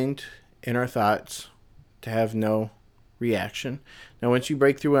mind and our thoughts to have no reaction. Now, once you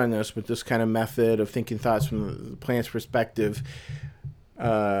break through on this with this kind of method of thinking thoughts from the plant's perspective,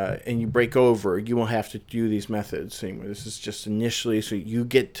 and you break over, you won't have to do these methods anymore. This is just initially so you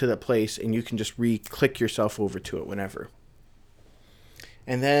get to the place and you can just click yourself over to it whenever.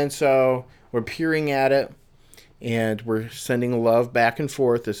 And then so we're peering at it and we're sending love back and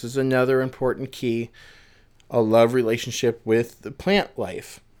forth. This is another important key, a love relationship with the plant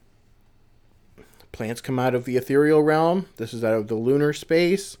life. Plants come out of the ethereal realm. This is out of the lunar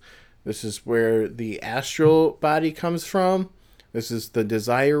space. This is where the astral body comes from. This is the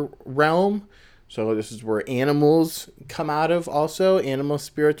desire realm. So this is where animals come out of also. Animal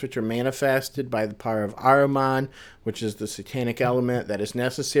spirits, which are manifested by the power of Ahriman, which is the satanic element that is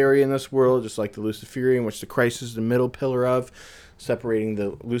necessary in this world, just like the Luciferian, which the Christ is the middle pillar of, separating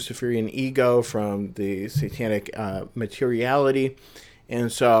the Luciferian ego from the satanic materiality.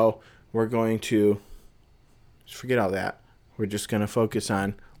 And so we're going to forget all that. We're just going to focus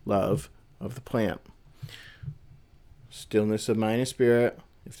on love of the plant. Stillness of mind and spirit.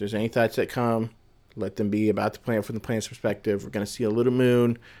 If there's any thoughts that come, let them be about the plant from the plant's perspective. We're going to see a little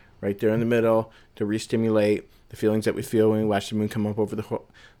moon right there in the middle to re-stimulate the feelings that we feel when we watch the moon come up over the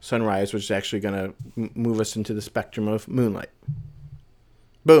sunrise, which is actually going to move us into the spectrum of moonlight.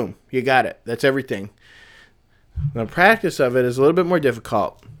 Boom, you got it. That's everything. The practice of it is a little bit more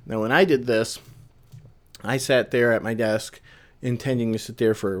difficult. Now, when I did this, I sat there at my desk intending to sit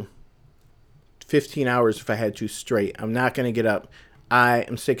there for 15 hours if I had to straight. I'm not going to get up. I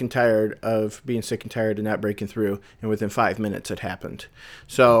am sick and tired of being sick and tired of not breaking through, and within 5 minutes it happened.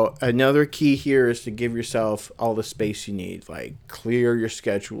 So another key here is to give yourself all the space you need. Like, clear your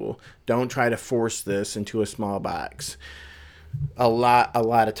schedule. Don't try to force this into a small box. A lot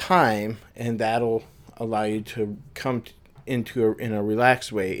of time, and that'll allow you to come in a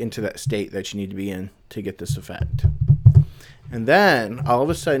relaxed way into that state that you need to be in to get this effect. And then all of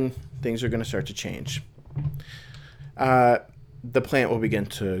a sudden things are going to start to change. The plant will begin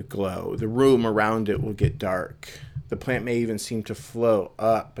to glow. The room around it will get dark. The plant may even seem to float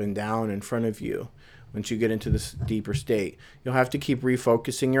up and down in front of you. Once you get into this deeper state, you'll have to keep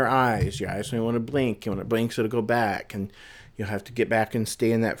refocusing your eyes. Your eyes don't want to blink. When it blinks, it'll go back, and you'll have to get back and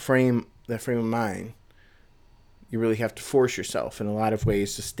stay in that frame of mind. You really have to force yourself in a lot of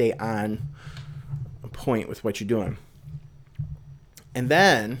ways to stay on point with what you're doing. And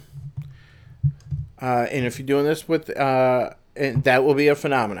then, and if you're doing this with, and that will be a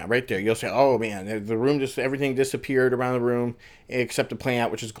phenomenon right there. You'll say, oh man, the room everything disappeared around the room except the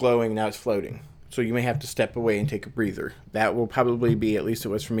plant, which is glowing, now it's floating. So you may have to step away and take a breather. That will probably be, at least it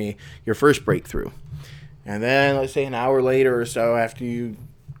was for me, your first breakthrough. And then, let's say an hour later or so, after you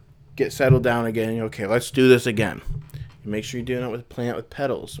get settled down again, okay, let's do this again. You make sure you're doing it with a plant with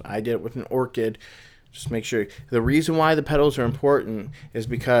petals. I did it with an orchid. Just make sure. The reason why the petals are important is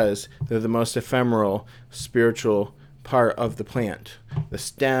because they're the most ephemeral, spiritual part of the plant. The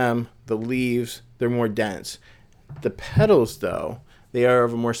stem, the leaves, they're more dense. The petals, though, they are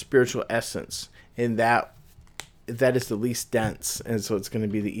of a more spiritual essence, and that is the least dense, and so it's going to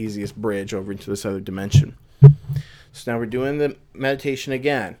be the easiest bridge over into this other dimension. So now we're doing the meditation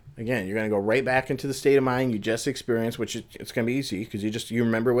again. Again, you're going to go right back into the state of mind you just experienced, which it's going to be easy because you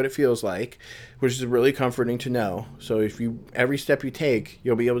remember what it feels like, which is really comforting to know. So if every step you take,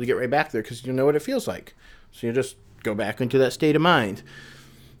 you'll be able to get right back there because you know what it feels like. So you just go back into that state of mind.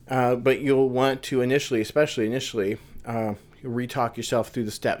 But you'll want to especially initially, re-talk yourself through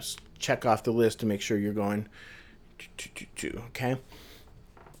the steps. Check off the list to make sure you're going okay?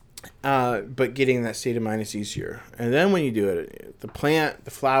 But getting in that state of mind is easier. And then when you do it, the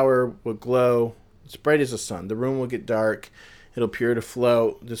flower will glow. It's bright as the sun. The room will get dark. It'll appear to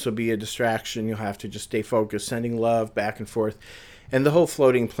float. This will be a distraction. You'll have to just stay focused, sending love back and forth. And the whole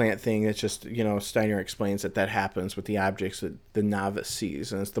floating plant thing, it's just, Steiner explains that happens with the objects that the novice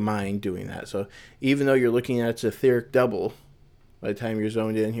sees, and it's the mind doing that. So even though you're looking at its etheric double, by the time you're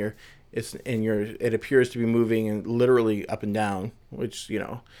zoned in here, it appears to be moving and literally up and down, which,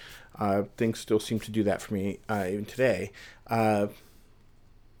 things still seem to do that for me even today. That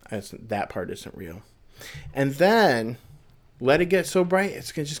part isn't real. And then let it get so bright.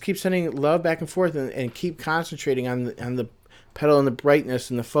 It's going to just keep sending love back and forth and keep concentrating on the petal and the brightness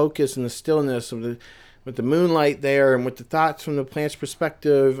and the focus and the stillness of with the moonlight there and with the thoughts from the plant's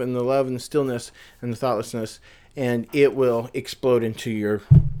perspective and the love and the stillness and the thoughtlessness, and it will explode into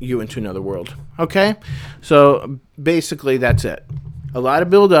you into another world. Okay? So basically that's it. A lot of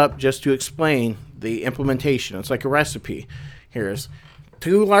build up just to explain the implementation. It's like a recipe. Here's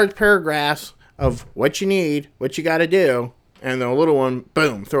 2 large paragraphs of what you need, what you got to do, and then a little one,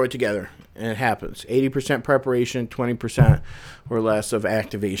 boom, throw it together. And it happens. 80% preparation, 20% or less of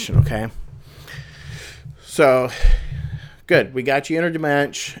activation, okay? So, good. We got you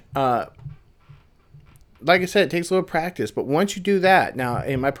interdimension. Like I said, it takes a little practice, but once you do that, now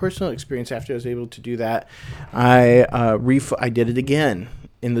in my personal experience, after I was able to do that, I did it again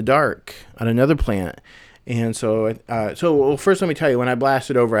in the dark on another plant. And so first let me tell you, when I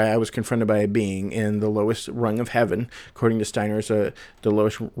blasted over, I was confronted by a being in the lowest rung of heaven, according to Steiner's, the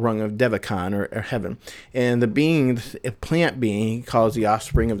lowest rung of Devachan, or heaven. And the being, a plant being, he calls the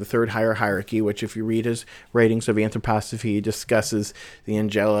offspring of the third higher hierarchy, which if you read his writings of anthroposophy, he discusses the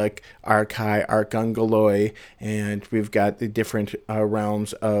angelic, archai, archangeloi, and we've got the different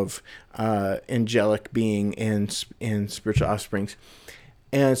realms of angelic being and spiritual offsprings.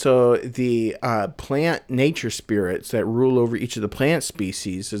 And so the plant nature spirits that rule over each of the plant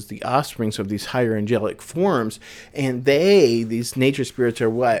species is the offsprings of these higher angelic forms. And these nature spirits are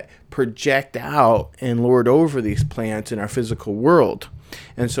what project out and lord over these plants in our physical world.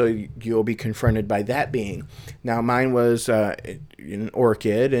 And so you'll be confronted by that being. Now mine was an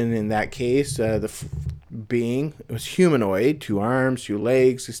orchid, and in that case, the being was humanoid, 2 arms, 2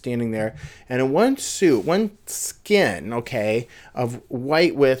 legs, is standing there, and in one skin, okay, of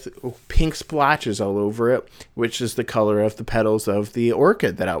white with pink splotches all over it, which is the color of the petals of the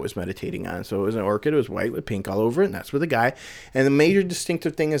orchid that I was meditating on. So it was an orchid, it was white with pink all over it, and that's where the guy. And the major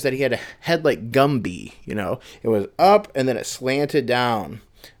distinctive thing is that he had a head like Gumby, it was up and then it slanted down,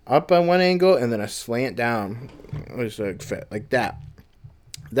 up on one angle and then a slant down. It was like that.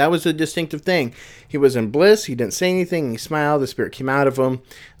 That was a distinctive thing. He was in bliss. He didn't say anything. He smiled. The spirit came out of him.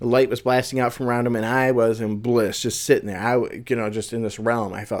 The light was blasting out from around him, and I was in bliss, just sitting there. Just in this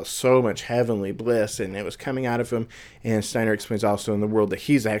realm. I felt so much heavenly bliss, and it was coming out of him. And Steiner explains also in the world that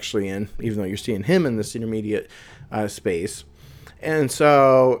he's actually in, even though you're seeing him in this intermediate space. And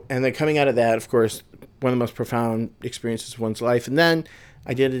then coming out of that, of course, one of the most profound experiences of one's life. And then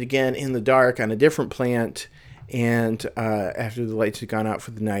I did it again in the dark on a different plant. And after the lights had gone out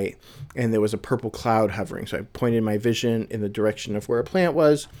for the night, and there was a purple cloud hovering. So I pointed my vision in the direction of where a plant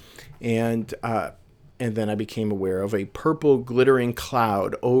was, and then I became aware of a purple glittering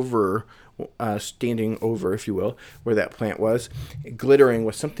cloud standing over, if you will, where that plant was, glittering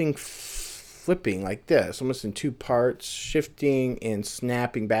with something flipping like this, almost in two parts, shifting and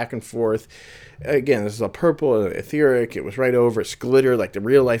snapping back and forth. Again, this is a purple, etheric. It was right over. It's glitter, like the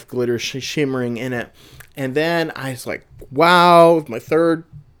real life glitter shimmering in it. And then I was like, wow, my third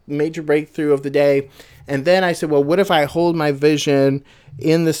major breakthrough of the day. And then I said, well, what if I hold my vision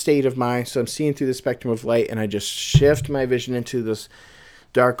in the state of mind? So I'm seeing through the spectrum of light, and I just shift my vision into this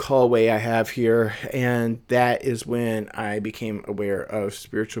dark hallway I have here. And that is when I became aware of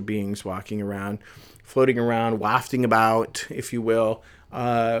spiritual beings walking around, floating around, wafting about, if you will,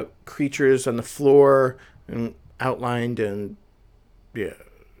 creatures on the floor and outlined in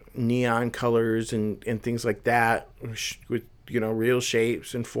neon colors and things like that, with real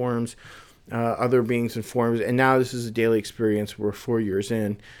shapes and forms, other beings and forms. And now this is a daily experience. We're 4 years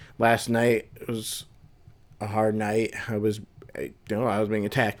in. Last night was a hard night. I was being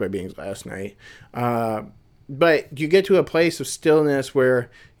attacked by beings last night. But you get to a place of stillness where,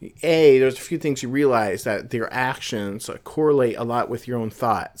 there's a few things you realize that their actions correlate a lot with your own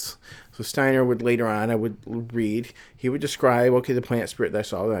thoughts. So Steiner would later on, I would read, he would describe, the plant spirit that I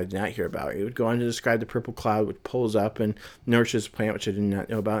saw that I did not hear about. He would go on to describe the purple cloud, which pulls up and nourishes the plant, which I did not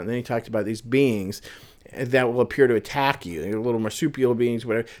know about. And then he talked about these beings that will appear to attack you. They're little marsupial beings,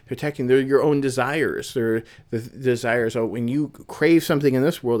 whatever. They're attacking. They're your own desires. They're the desires. So when you crave something in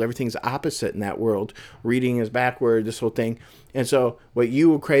this world, everything's opposite in that world. Reading is backward, this whole thing. And so what you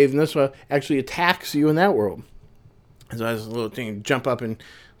will crave in this world actually attacks you in that world. And so this little thing jump up and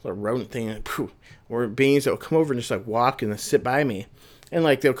a rodent thing, or beings that will come over and just walk and sit by me. And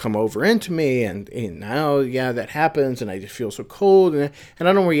they'll come over into me, and now, that happens, and I just feel so cold, and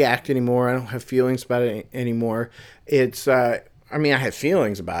I don't react anymore. I don't have feelings about it anymore. It's, I have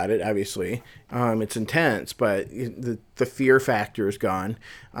feelings about it, obviously. It's intense, but the fear factor is gone.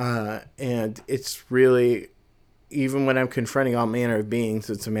 And it's really, even when I'm confronting all manner of beings,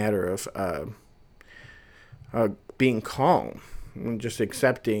 it's a matter of being calm and just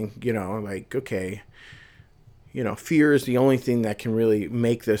accepting, fear is the only thing that can really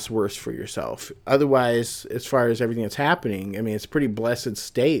make this worse for yourself. Otherwise, as far as everything that's happening, it's a pretty blessed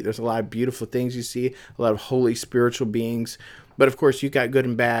state. There's a lot of beautiful things you see, a lot of holy spiritual beings. But of course, you've got good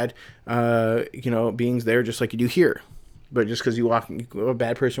and bad, beings there just like you do here. But just because a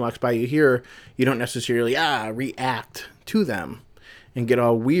bad person walks by you here, you don't necessarily react to them and get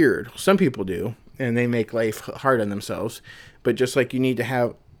all weird. Some people do, and they make life hard on themselves. But just like you need to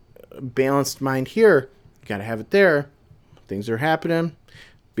have a balanced mind here, you got to have it there. Things are happening.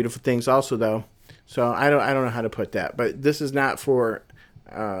 Beautiful things also, though. So I don't know how to put that. But this is not for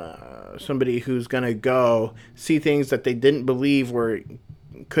somebody who's going to go see things that they didn't believe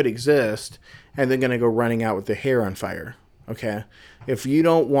could exist, and they're going to go running out with their hair on fire. Okay? If you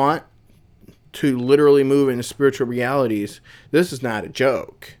don't want to literally move into spiritual realities, this is not a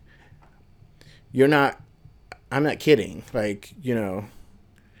joke. I'm not kidding.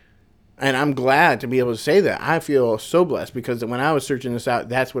 And I'm glad to be able to say that. I feel so blessed because when I was searching this out,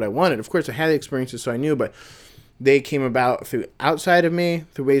 that's what I wanted. Of course, I had the experiences, so I knew, but they came about through outside of me,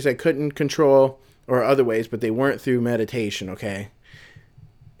 through ways I couldn't control, or other ways, but they weren't through meditation, okay?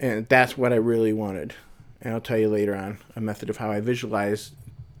 And that's what I really wanted. And I'll tell you later on a method of how I visualize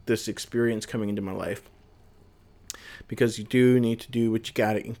this experience coming into my life. Because you do need to do what you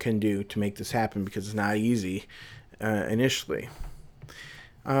got and can do to make this happen, because it's not easy initially.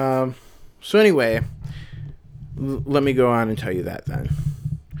 So anyway, let me go on and tell you that then.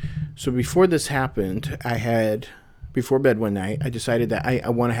 So before this happened, before bed one night, I decided that I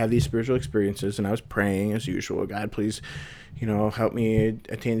want to have these spiritual experiences, and I was praying as usual. God, please, help me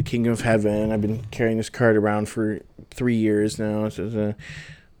attain the kingdom of heaven. I've been carrying this card around for 3 years now. It says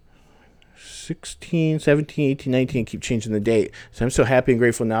 16, 17, 18, 19, keep changing the date. So I'm so happy and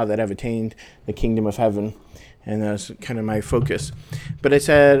grateful now that I've attained the kingdom of heaven. And that's kind of my focus. But I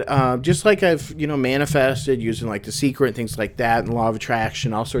said, just like I've, manifested using The Secret and things like that, and law of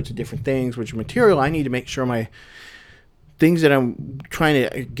attraction, all sorts of different things, which are material, I need to make sure things that I'm trying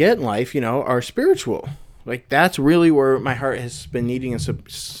to get in life, are spiritual. Like, that's really where my heart has been needing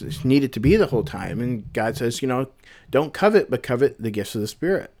and needed to be the whole time. And God says, don't covet, but covet the gifts of the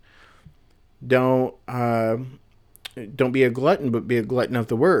Spirit. Don't be a glutton, but be a glutton of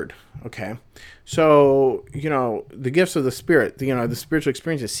the word. Okay. So, the gifts of the Spirit, the spiritual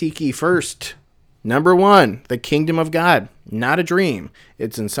experiences, seek ye first. Number one, the kingdom of God, not a dream.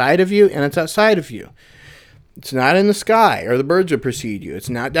 It's inside of you and it's outside of you. It's not in the sky or the birds would precede you. It's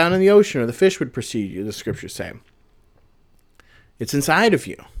not down in the ocean or the fish would precede you, the scriptures say. It's inside of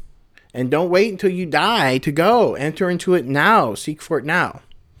you. And don't wait until you die to go. Enter into it now. Seek for it now.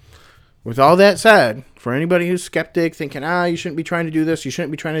 With all that said, for anybody who's skeptic, thinking, you shouldn't be trying to do this, you shouldn't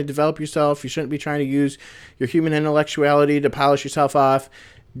be trying to develop yourself, you shouldn't be trying to use your human intellectuality to polish yourself off,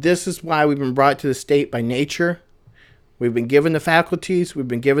 this is why we've been brought to the state by nature. We've been given the faculties, we've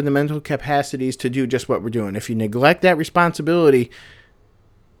been given the mental capacities to do just what we're doing. If you neglect that responsibility,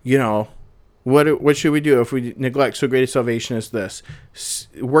 what should we do if we neglect so great a salvation as this?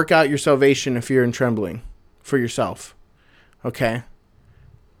 Work out your salvation in fear and trembling for yourself. Okay?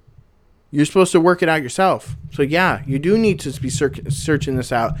 You're supposed to work it out yourself. So yeah, you do need to be searching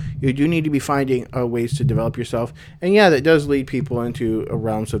this out. You do need to be finding ways to develop yourself. And yeah, that does lead people into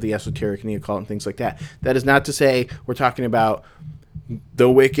realms of the esoteric and the occult and things like that. That is not to say we're talking about the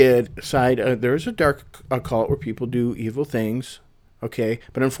wicked side. There's a dark occult where people do evil things. Okay.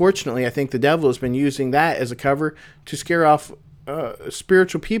 But unfortunately, I think the devil has been using that as a cover to scare off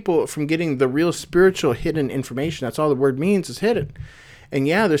spiritual people from getting the real spiritual hidden information. That's all the word means, is hidden. And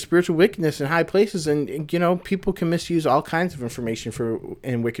yeah, there's spiritual wickedness in high places, and people can misuse all kinds of information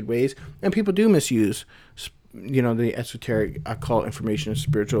in wicked ways, and people do misuse, the esoteric occult information,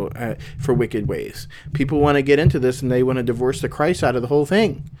 spiritual for wicked ways. People want to get into this, and they want to divorce the Christ out of the whole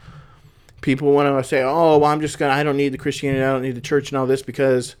thing. People want to say, I don't need the Christianity, I don't need the church and all this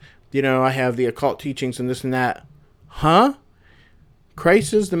because, I have the occult teachings and this and that. Huh?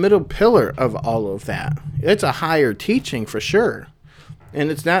 Christ is the middle pillar of all of that. It's a higher teaching for sure. And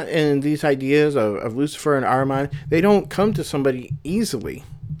it's not in these ideas of Lucifer and Ahriman. They don't come to somebody easily.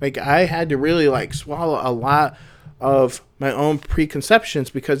 Like, I had to really swallow a lot of my own preconceptions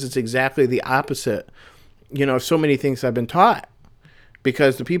because it's exactly the opposite, of so many things I've been taught.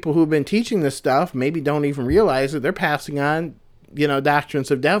 Because the people who've been teaching this stuff maybe don't even realize that they're passing on, doctrines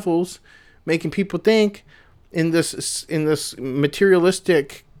of devils, making people think in this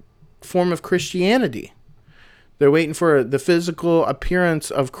materialistic form of Christianity. They're waiting for the physical appearance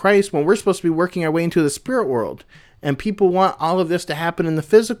of Christ when we're supposed to be working our way into the spirit world. And people want all of this to happen in the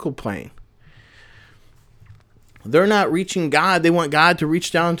physical plane. They're not reaching God. They want God to reach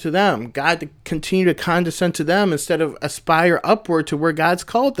down to them. God to continue to condescend to them instead of aspire upward to where God's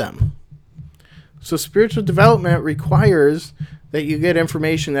called them. So spiritual development requires that you get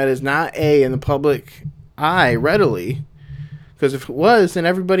information that is not in the public eye readily. Because if it was, then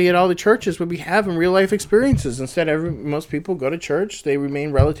everybody at all the churches would be having real life experiences. Instead, most people go to church, they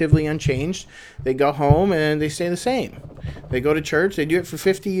remain relatively unchanged. They go home and they stay the same. They go to church, they do it for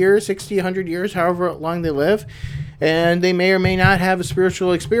 50 years, 60, 100 years, however long they live, and they may or may not have a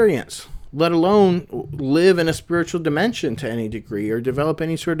spiritual experience, let alone live in a spiritual dimension to any degree or develop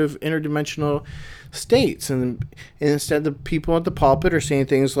any sort of interdimensional states. And instead, the people at the pulpit are saying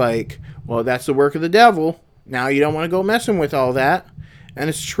things like, well, that's the work of the devil. Now you don't want to go messing with all that. And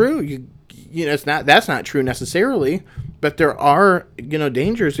it's true. That's not true necessarily, but there are,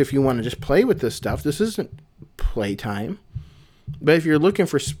 dangers if you want to just play with this stuff. This isn't playtime. But if you're looking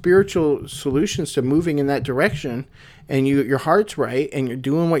for spiritual solutions to moving in that direction and your heart's right and you're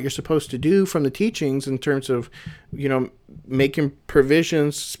doing what you're supposed to do from the teachings in terms of, making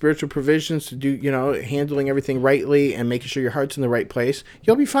provisions, spiritual provisions to do, handling everything rightly and making sure your heart's in the right place,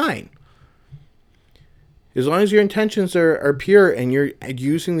 you'll be fine. As long as your intentions are pure and you're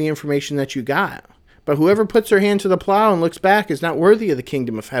using the information that you got. But whoever puts their hand to the plow and looks back is not worthy of the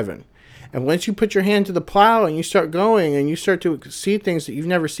kingdom of heaven. And once you put your hand to the plow and you start going and you start to see things that you've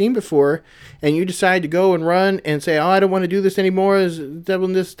never seen before, and you decide to go and run and say, I don't want to do this anymore, is devil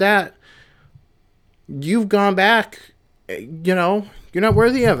and this, that, you've gone back, you're not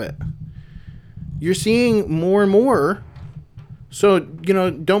worthy of it. You're seeing more and more. So,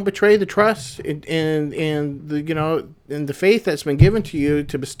 don't betray the trust and the faith that's been given to you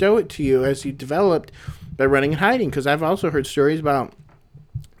to bestow it to you as you developed by running and hiding. Because I've also heard stories about,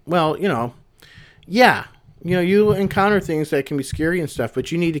 you'll encounter things that can be scary and stuff,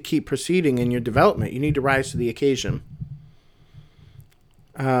 but you need to keep proceeding in your development. You need to rise to the occasion.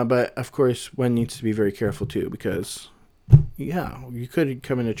 But, of course, one needs to be very careful, too, because, yeah, you could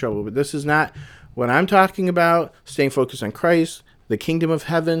come into trouble. But this is not what I'm talking about. Staying focused on Christ, the kingdom of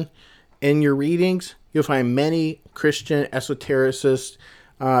heaven. In your readings, you'll find many Christian esotericists,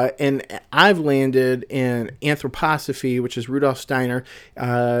 and I've landed in anthroposophy, which is Rudolf Steiner,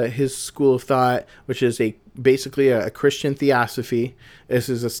 his school of thought, which is basically a Christian theosophy. This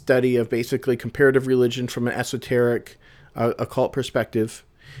is a study of basically comparative religion from an esoteric, occult perspective.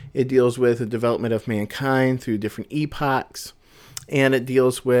 It deals with the development of mankind through different epochs, and it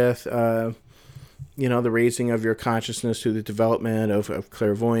deals with the raising of your consciousness through the development of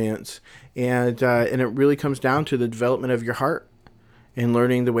clairvoyance, and it really comes down to the development of your heart and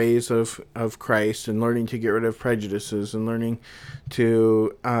learning the ways of Christ, and learning to get rid of prejudices, and learning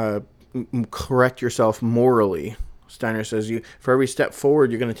to correct yourself morally. Steiner says for every step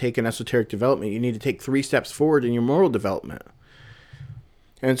forward you're going to take in esoteric development, you need to take 3 steps forward in your moral development.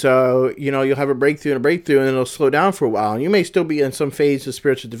 And so, you'll have a breakthrough, and then it'll slow down for a while. And you may still be in some phase of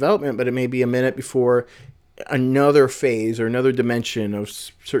spiritual development, but it may be a minute before another phase or another dimension of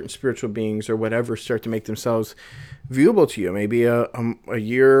certain spiritual beings or whatever start to make themselves viewable to you. Maybe a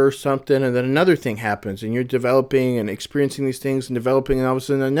year or something, and then another thing happens, and you're developing and experiencing these things and developing, and all of a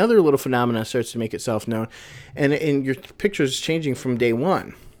sudden another little phenomenon starts to make itself known. And your picture is changing from day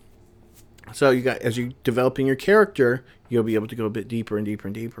one. So as you're developing your character, you'll be able to go a bit deeper and deeper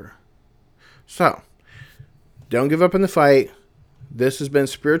and deeper. So, don't give up in the fight. This has been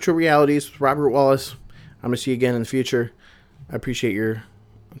Spiritual Realities with Robert Wallace. I'm going to see you again in the future. I appreciate your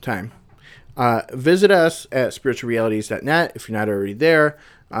time. Visit us at spiritualrealities.net if you're not already there.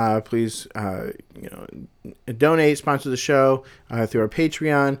 Please, donate, sponsor the show through our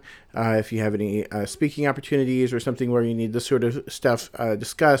Patreon. If you have any speaking opportunities or something where you need this sort of stuff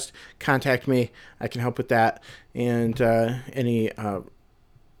discussed, contact me. I can help with that. And any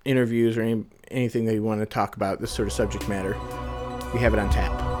interviews or anything that you want to talk about, this sort of subject matter, we have it on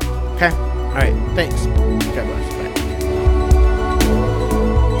tap. Okay? All right. Thanks. God bless. Bye.